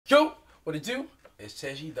Yo, what it do? It's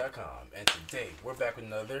Tejidotcom, and today we're back with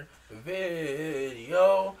another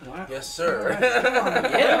video. What? Yes, sir.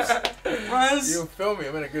 Yes. Runs. You feel me?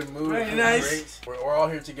 I'm in a good mood. Very nice. Great. We're all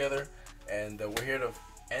here together, and we're here to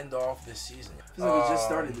end off this season. Feels like we just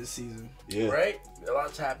started this season. Yeah. Right? A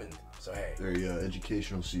lot's happened. So hey. Very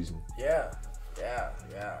educational season. Yeah.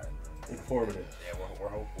 Informative. Yeah,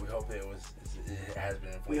 we hope that it has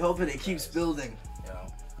been informative. We hope that it keeps building. You know.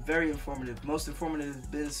 Very informative. Most informative it's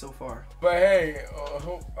been so far. But hey, if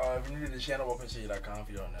you're new to the channel, welcome to Tejidotcom. If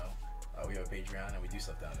you don't know, we have a Patreon and we do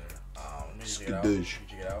stuff down there. Check it out. You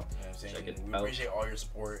know what I'm saying? We appreciate all your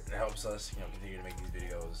support. It helps us, continue to make these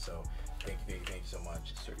videos. So thank you so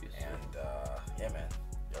much. And yeah, man,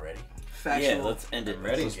 y'all ready? Factual. Yeah, let's end it.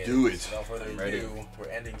 Ready? Let's do it. Without further ado, we're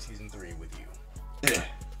ending season 3 with you. Yeah.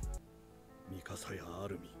 ミカサやア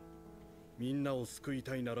ルミ、みんなを救い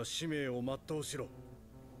たいなら使命を全うしろ。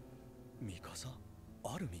ミカサ、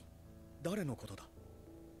アルミ、誰のことだ？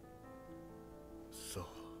さ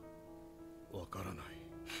あ、わからない。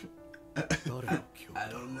誰の兄弟？ I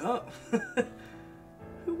don't know.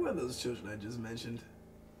 Who were those children I just mentioned?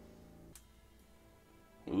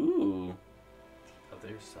 Ooh.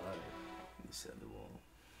 Other side. You said the wall.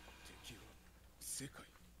 敵は世界。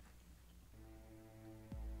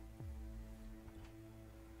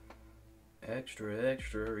Extra,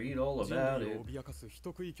 read all 人 about 類 it. を脅かす人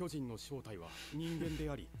食い巨人の正体は人間で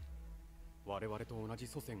あり、我々と同じ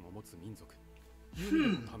祖先を持つ民族、ユミの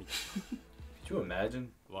民だ。Could you imagine?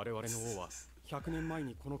 我々の王は100年前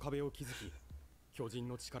にこの壁を築き、巨人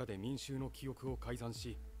の力で民衆の記憶を改ざん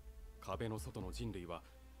し、壁の外の人類は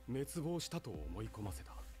滅亡したと思い込ませ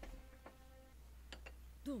た。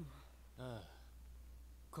どうも。ああ。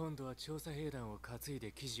今度は調査兵団を担い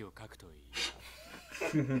で記事を書くといい。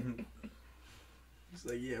It's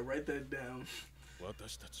like, yeah, write that down.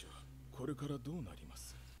 私たちはこれからどうなりま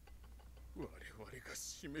す？我々が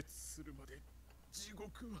死滅するまで地獄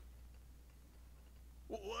は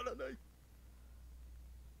終わらない。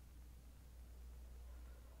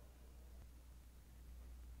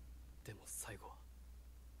でも最後は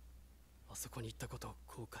あそこに行ったことを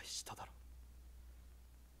後悔しただろ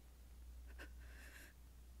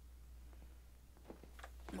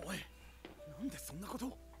う。おい、なんでそんなこと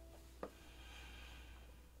を？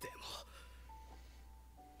でも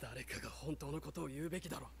誰かが本当のことを言うべき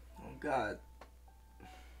だろ。 Oh God.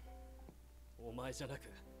 お前じゃなく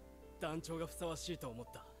団長がふさわしいと思っ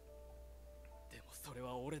た。でもそれ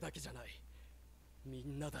は俺だけじゃない。み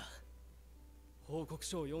んなだ。報告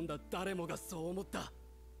書を読んだ誰もがそう思った。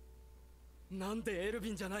なんでエルヴ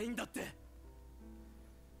ィンじゃないんだって。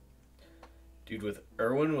 Dude, with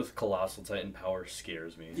Erwin with Colossal Titan power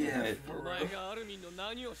scares me. Yeah. お前がアルミンの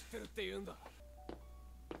何を知ってるって言うんだ。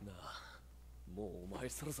なあ、もうお前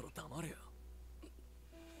そろそろ黙れよ。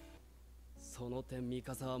その点ミ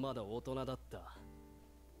カサはまだ大人だった。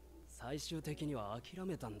最終的には諦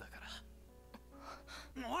めたんだか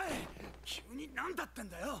ら。おい、急に何だったん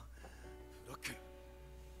だよ。フロック、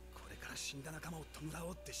これから死んだ仲間を弔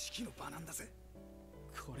おうって式の場なんだぜ。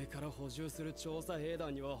これから補充する調査兵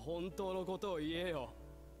団には本当のことを言えよ。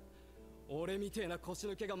俺みてえな腰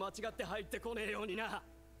抜けが間違って入ってこねえようにな。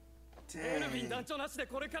エルヴィン団長なしで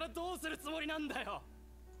これからどうするつもりなんだよ。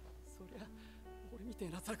そりゃ俺みてえ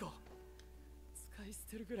な雑魚使い捨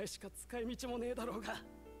てるぐらいしか使い道もねえだろうが、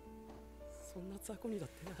そんな雑魚にだっ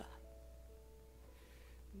てな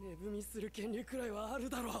値踏みする権利くらいはある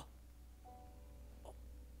だろう。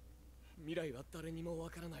未来は誰にもわ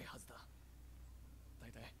からないはずだ。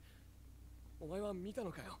大体お前は見た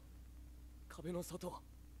のかよ、壁の外。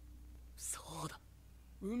そうだ、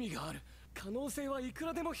海がある。可能性はいく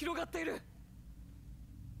らでも広がっている。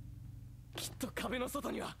きっと壁の外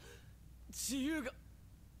には自由が。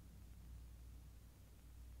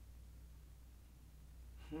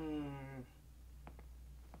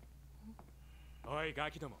おいガ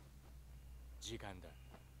キども、時間だ。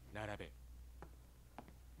並べ。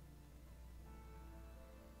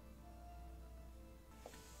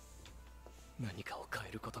何かを変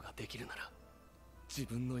えることができるなら自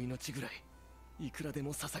分の命ぐらいいくらで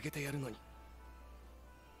も捧げてやるのに。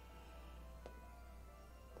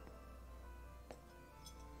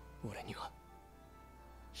俺には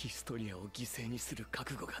ヒストリアを犠牲にする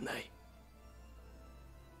覚悟がない。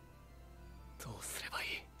どうすればいい？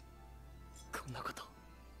こんなこと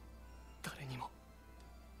誰にも。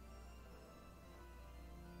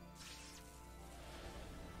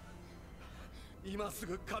今す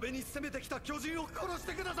ぐ壁に攻めてきた巨人を殺し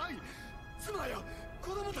てください。妻や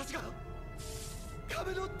子供たちが、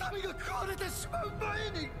壁の民が食われてしまう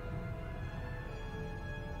前に。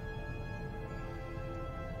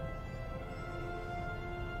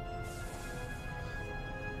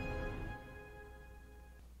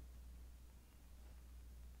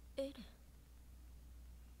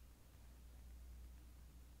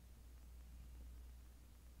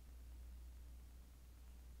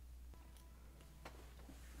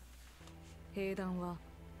兵団は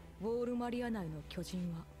ウォールマリア内の巨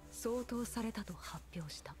人は掃討されたと発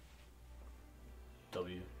表した。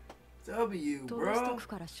 W トロスト区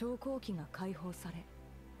から昇降機が開放され、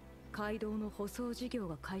街道の舗装事業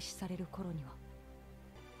が開始される頃には、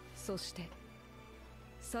そして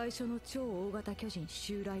最初の超大型巨人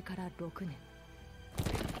襲来から6年、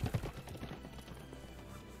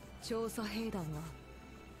調査兵団は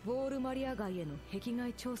ウォールマリア街への壁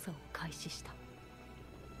外調査を開始した。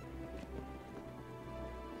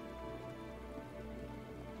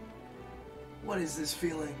 What is this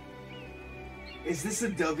feeling? Is this a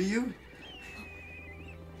W?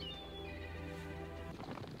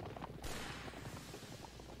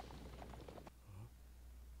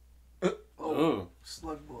 Oh,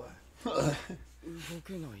 Slug boy. 動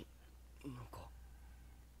けないのか。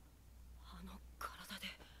あの体で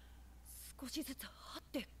少しずつ張っ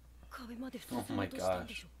て壁まで進もうとしたん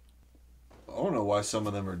でしょ。 I don't know why some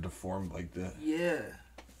of them are deformed like that. Yeah.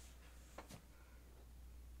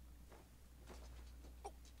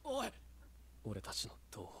 おい、俺たちの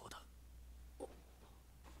同胞だ。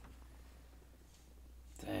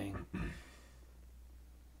 dang.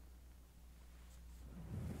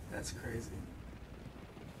 That's crazy.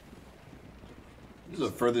 This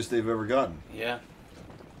is the furthest they've ever gotten. Yeah.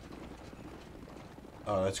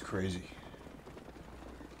 Oh, that's crazy.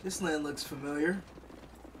 This land looks familiar.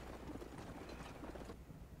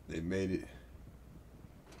 They made it.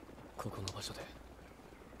 ここの場所で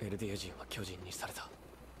エルディア人は巨人にされた。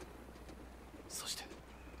そして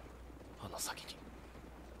あの先に。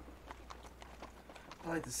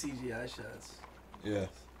 I like the CGI shots. Yeah.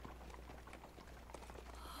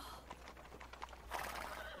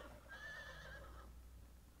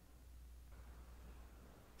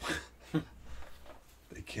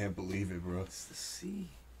 They can't believe it, bro. It's the sea.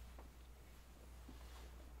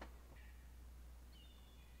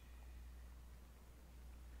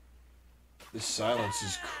 This silence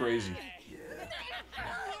is crazy. Yeah.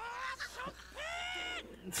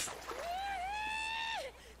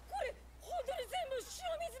 本当に全部塩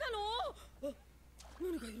水なの？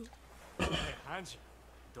何がいる？ハンジ、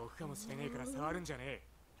毒かもしれねえから触るんじゃねえ。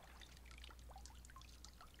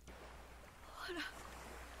ほら、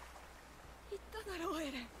言っただろう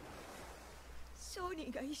エレン。商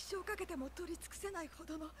人が一生かけても取り尽くせないほ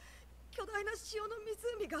どの巨大な塩の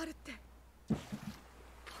湖があるって。僕が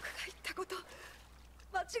言ったこと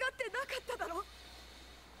間違ってなかっただろ。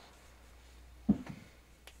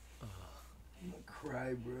 I'm gonna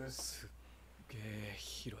cry, bro. すっげえ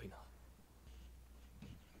広いな。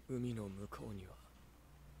海の向こうには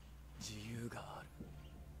自由がある。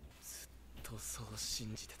ずっとそう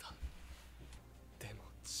信じてた。でも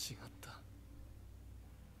違った。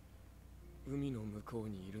海の向こう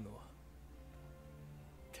にいるのは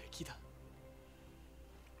敵だ。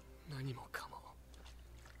何もかも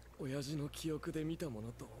親父の記憶で見たも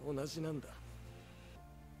のと同じなんだ。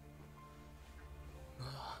ま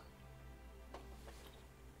あ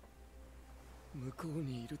向こう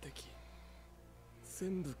にいる敵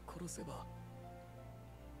全部殺せば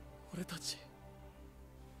俺たち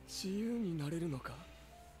自由になれるのか。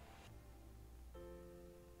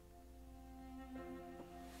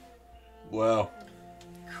 Wow.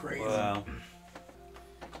 Crazy. Wow.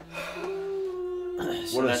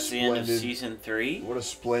 So What a that's the end of splendid- season 3? What a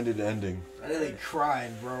splendid ending. I nearly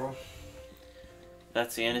cried, bro.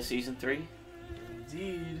 That's the end of season 3?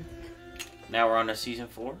 Indeed. Now we're on to season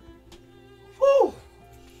 4? Woo!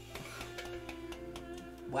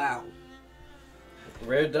 Wow.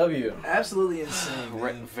 Rare W. Absolutely insane,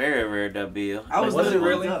 man. Very rare W. I was Was it literally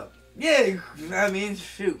really? up. Yeah, I mean,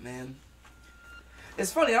 shoot, man.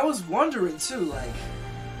 It's funny, I was wondering too, like,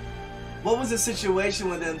 what was the situation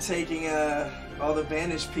with them taking all the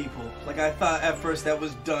banished people? Like, I thought at first that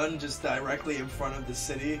was done just directly in front of the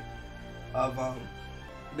city of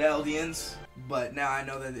the Eldians, but now I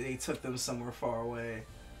know that they took them somewhere far away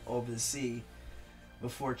over the sea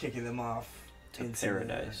before kicking them off To into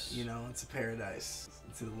paradise. into paradise,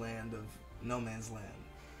 into the land of no man's land,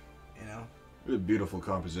 you know? It's a beautiful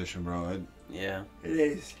composition, bro. Yeah. It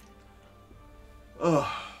is. Oh,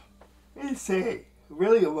 Insane.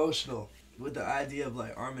 Really emotional. With the idea of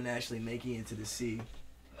like Armin actually making it to the sea.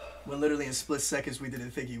 When literally in split seconds we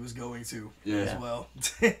didn't think he was going to as well.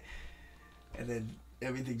 And then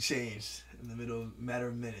everything changed in the matter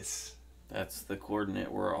of minutes. That's the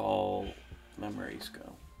coordinate where all memories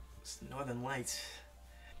go. It's the Northern Lights.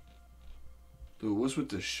 dude, what's with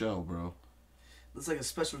the shell, bro? Looks like a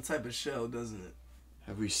special type of shell, doesn't it?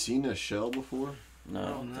 Have we seen a shell before? No, I Oh,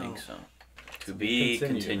 don't no. think so. To be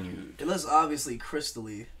Continued. continued. It looks obviously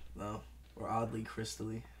crystally, though. Or oddly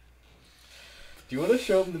crystally. Do you want to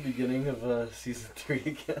show him the beginning of season 3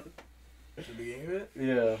 again? The beginning of it?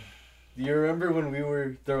 Yeah. Do you remember when we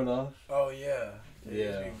were thrown off? Oh, yeah.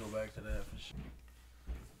 Yeah. We can go back to that for sure.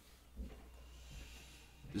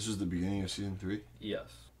 This was the beginning of season 3? Yes.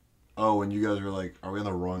 Oh, when you guys were like, are we on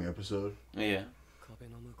the wrong episode? Yeah.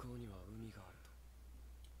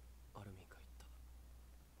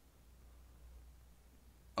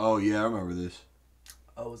 Oh, yeah, I remember this.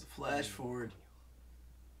 Oh, it was a flash forward.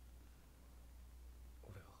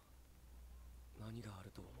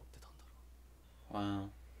 Wow.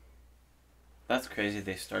 That's crazy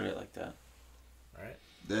they started like that. Right?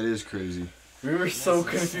 That is crazy. We were so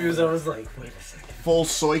confused. I was like, wait a second. Full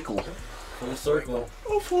cycle. Full circle.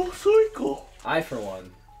 Oh, full cycle. I, for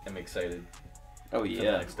one, am excited. Oh, For the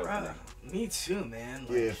yeah. next opening. Me too, man.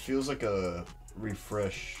 Yeah, it feels like a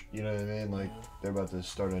refresh. You know what I mean? Like they're about to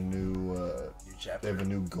start a new. New They chapter. have a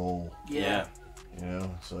new goal. Yeah. You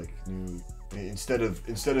know, it's like new. Instead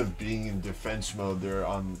of being in defense mode, they're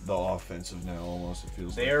on the offensive now. Almost, it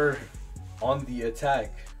feels. They're on the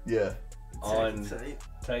attack Yeah. on Tight.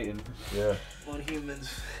 Titan. Yeah. On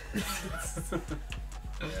humans.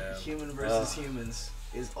 Yeah. Human versus humans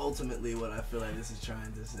is ultimately what I feel like this is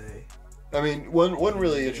trying to say. I mean, one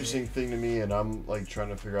really interesting thing to me, and I'm like trying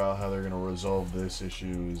to figure out how they're gonna resolve this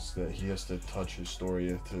issue, is that he has to touch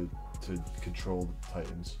Historia to control the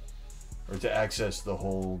Titans, or to access the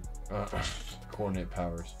whole coordinate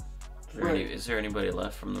powers. Is there anybody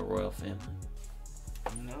left from the royal family?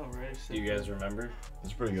 No, right? Do you guys remember?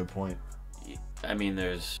 That's a pretty good point. I mean,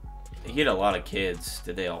 he had a lot of kids.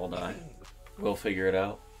 Did they all die? We'll figure it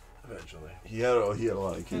out. Eventually. He had a lot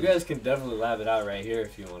of You kids. guys can definitely lab it out right here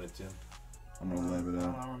if you wanted to. I'm gonna lab it All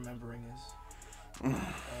out. I'm remembering is.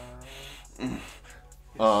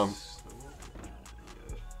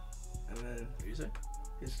 And then What do you say?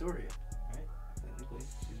 Historia, right? Technically,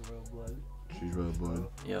 she's royal blood. She's royal blood.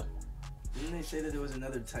 Yep. Didn't they say that there was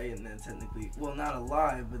another Titan that technically, well, not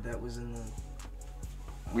alive, but that was in the.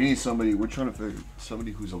 We need somebody. We're trying to figure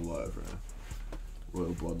somebody who's alive right now.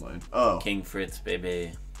 Royal bloodline. Oh King Fritz,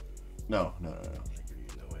 baby. no. I give you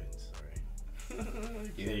no hints.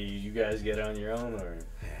 Sorry. Either you guys get on your own or.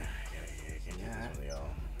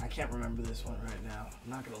 I can't remember this one right now. I'm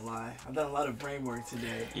not gonna lie. I've done a lot of brain work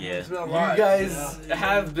today. Yeah. It's been a You lot, guys you know?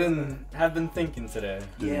 have been thinking today.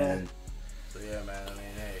 Yeah. So yeah, man. I mean,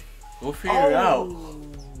 hey. We'll figure it out.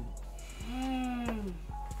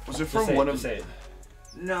 Was it Just from say one it, of? just say it.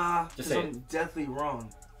 Nah, Just because say I'm deathly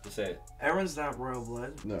wrong. Just say it. Aaron's not royal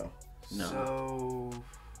blood. No. No. So.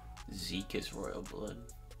 Zeke is royal blood.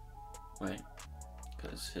 Right?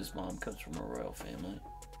 Because his mom comes from a royal family.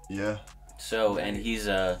 Yeah. So, and he's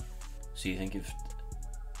so you think if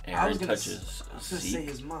Aaron touches I was gonna say Zeke?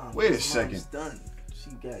 his mom. Wait a His second. mom's done. She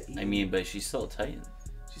got eaten. I mean, but she's still a Titan.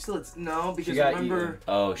 She's still no, because got remember eaten.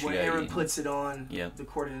 Oh, she when got Aaron eaten. puts it on, Yep. the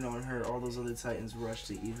coordinate on her, all those other Titans rush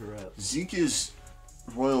to eat her up. Zeke is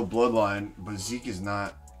royal bloodline, but Zeke is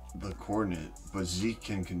not the coordinate. But Zeke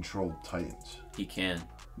can control Titans. He can.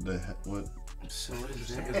 What? So what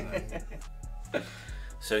is that?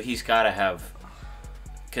 So he's got to have,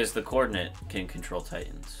 because the coordinate can control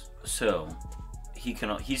Titans. So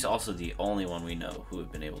he's also the only one we know who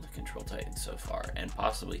have been able to control Titans so far, and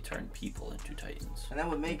possibly turn people into Titans. And that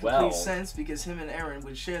would make Well- complete sense because him and Aaron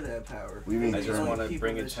would share that power. We mean I They're just the want only to people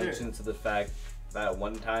bring that share. attention to the fact that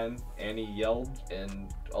one time Annie yelled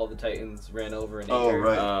and all the Titans ran over and ate Oh, her.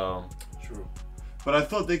 right. Oh, True. But I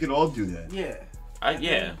thought they could all do that Yeah.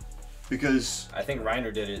 yeah, because I think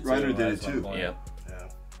Reiner did it too. Reiner did at it one too. point. yeah. Yeah.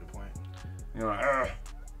 Good point. you know,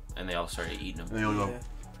 And they all started eating and him. they all go, Yeah.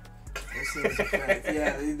 That seems a fact.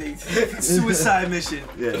 Yeah, they suicide mission.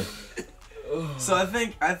 yeah. So I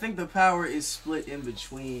think the power is split in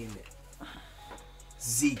between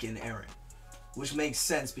Zeke and Aaron, which makes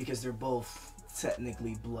sense because they're both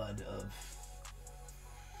technically blood of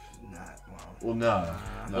not Well, nah.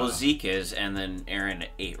 Well, Zeke is, and then Aaron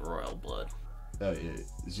ate royal blood. Yeah.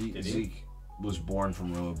 Zeke was born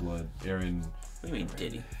from royal blood. Aaron What do you mean,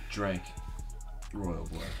 did he? drank royal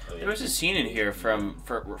blood. Oh, yeah. There was a scene in here from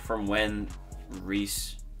when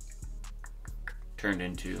Reese turned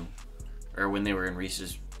into, or when they were in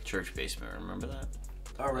Reese's church basement. Remember that?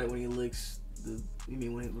 All right, when he licks the. You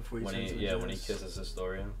mean before he When turns he, into yeah, when he Jonas? kisses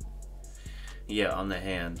Historia. Yeah, on the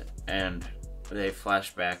hand, and they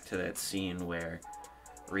flash back to that scene where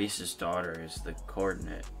Reese's daughter is the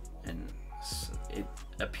coordinate, and it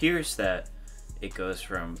appears that it goes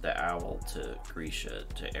from the owl to Grisha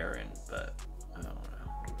to Aaron, but I don't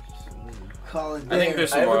know. Call it I think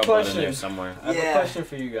there's I some have a royal blood in question. there somewhere. I have Yeah. a question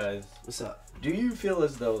for you guys. What's up? Do you feel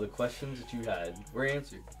as though the questions that you had were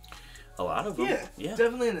answered? A lot of them. Yeah, Yeah.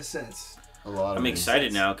 definitely in a sense. I'm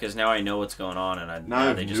excited now because now I know what's going on, and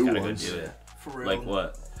now they just gotta go do it. For real. Like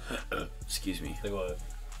what? Excuse me. Like what?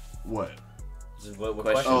 What?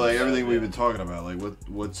 What oh, like everything we've been talking about. Like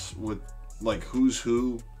like who's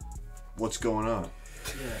who, what's going on.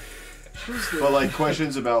 Yeah. But like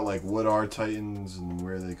questions about like what are Titans and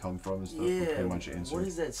where they come from and stuff. Yeah. Were pretty much answered. What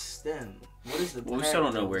is that stem? What is the? Well, we still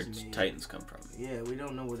don't know where Titans come from. Yeah, we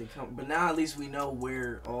don't know where they come. But now at least we know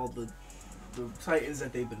where all the Titans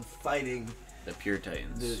that they've been fighting. The pure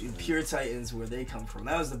Titans. The pure Titans, where they come from.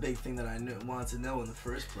 That was the big thing that I wanted to know in the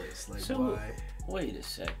first place. Like, why? Wait a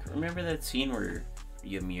sec. Remember that scene where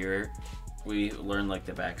Ymir, we learn like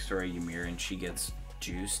the backstory of Ymir, and she gets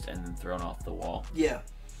juiced and then thrown off the wall? Yeah.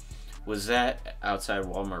 Was that outside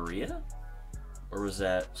Wall Maria? Or was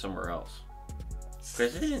that somewhere else?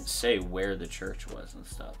 Because they didn't say where the church was and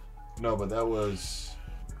stuff. No, but that was...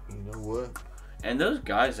 You know what? And those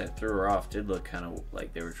guys that threw her off did look kind of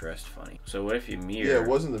like they were dressed funny. So what if Ymir... Yeah, it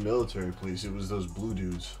wasn't the military police. It was those blue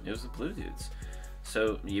dudes. It was the blue dudes.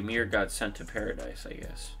 So Ymir got sent to paradise, I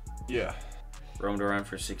guess. Yeah. Roamed around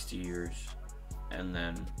for 60 years. And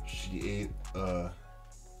then... She ate,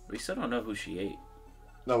 We still don't know who she ate.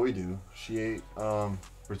 No, we do. She ate,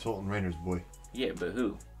 Bertolt and Rainer's boy. Yeah, but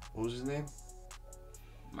who? What was his name?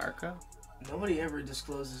 Marco? Nobody ever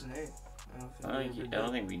disclosed his name. I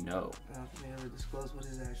don't think we know. I don't think they ever disclosed what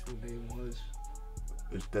his actual name was.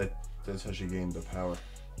 That's how she gained the power.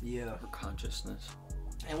 Yeah. Her consciousness.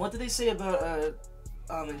 And what did they say about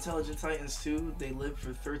Intelligent Titans too? They live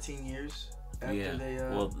for 13 years after they.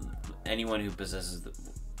 Well, anyone who possesses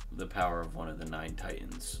the power of one of the 9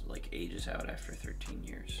 Titans like ages out after 13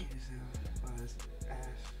 years.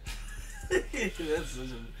 That's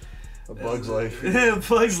such a Bug's life.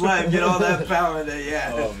 Bug's life. Get all that power there,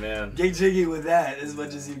 yeah. Oh man. Get jiggy with that as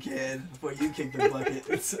much as you can before you kick the bucket.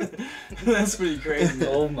 That's pretty crazy.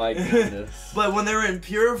 Oh my goodness. But when they're in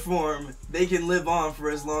pure form, they can live on for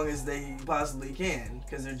as long as they possibly can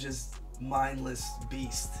because they're just mindless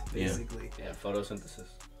beasts, basically. Yeah, photosynthesis.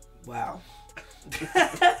 Wow.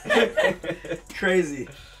 Crazy.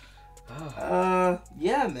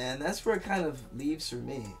 Yeah, man, that's where it kind of leaves for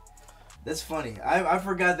me. That's funny. I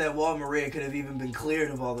forgot that Wall Maria could have even been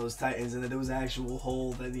cleared of all those Titans and that there was an actual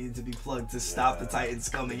hole that needed to be plugged to stop the Titans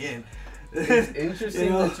coming in. It's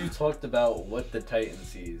interesting that you talked about what the Titan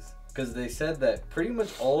sees. Because they said that pretty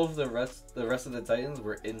much all of the rest of the Titans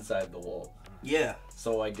were inside the wall. Yeah.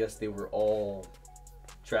 So I guess they were all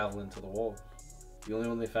traveling to the wall. The only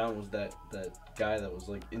one they found was that guy that was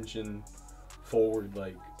like inching forward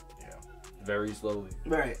like very slowly.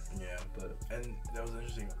 Right. Yeah. And that was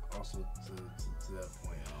interesting also to that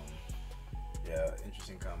point.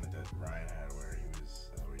 Interesting comment that Ryan had where he was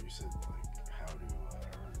where you said like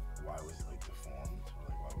why was it like deformed or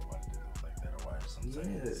like why did it look like that or why are some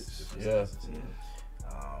Titans different?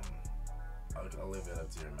 I'll leave it up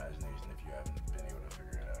to your imagination if you haven't been able to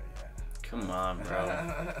figure it out yet. Come on, bro.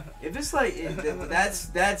 If it's like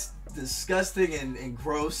that's disgusting and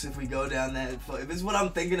gross if we go down that. If it's what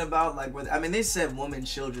I'm thinking about, like, they said woman,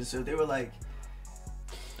 children, so they were like.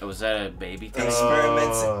 Oh, was that a baby thing?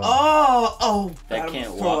 Experiments. That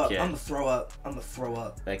can't walk yet. I'm gonna throw up.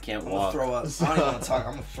 That can't walk. I'm gonna throw up. I don't even want to talk.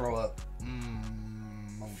 I'm gonna throw up.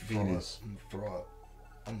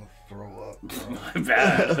 I'm gonna throw up. My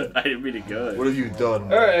bad. I didn't mean to go. What have you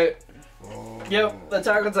done? All right. Yep,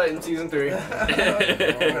 Attack on Titan season 3. Ended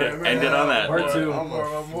on that. Part 2.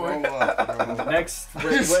 The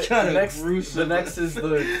next is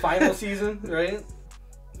the final season, right?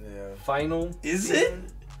 Yeah. Final. Is it?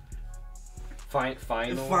 Final.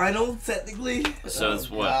 Final, technically. So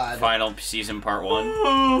it's what? Final season part 1.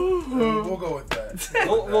 We'll go with that.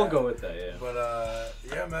 We'll go with that. Yeah. But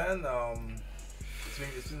yeah, man.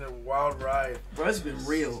 It's been a wild ride. Bro, it's been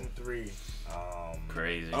real. Season 3.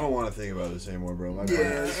 Crazy. I don't want to think about this anymore, bro. My brain.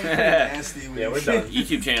 It's nasty. Yeah, we're done.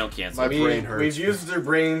 YouTube channel canceled. My brain hurts. We've used their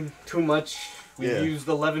brain too much. We've used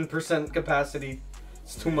 11% capacity.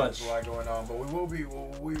 It's too much. There's a lot going on, but we will be.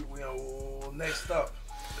 Next up,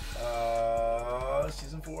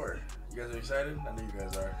 season 4. You guys are excited? I know you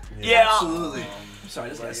guys are. Yeah, absolutely. I'm sorry, I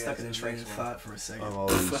just got stuck in a train of thought for a second. I'm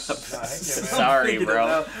always sorry,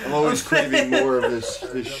 bro. I'm always craving more of this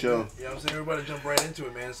show. You know what I'm saying? Everybody jump right into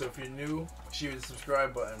it, man. So if you're new, shoot the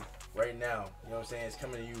subscribe button right now. You know what I'm saying? It's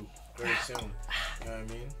coming to you very soon. You know what I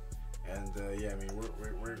mean? And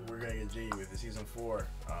we're gonna get G with the season 4.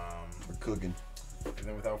 We're cooking. And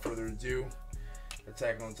then without further ado,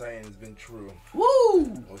 Attack on Titan has been true.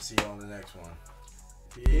 Woo! We'll see you on the next one.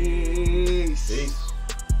 Peace.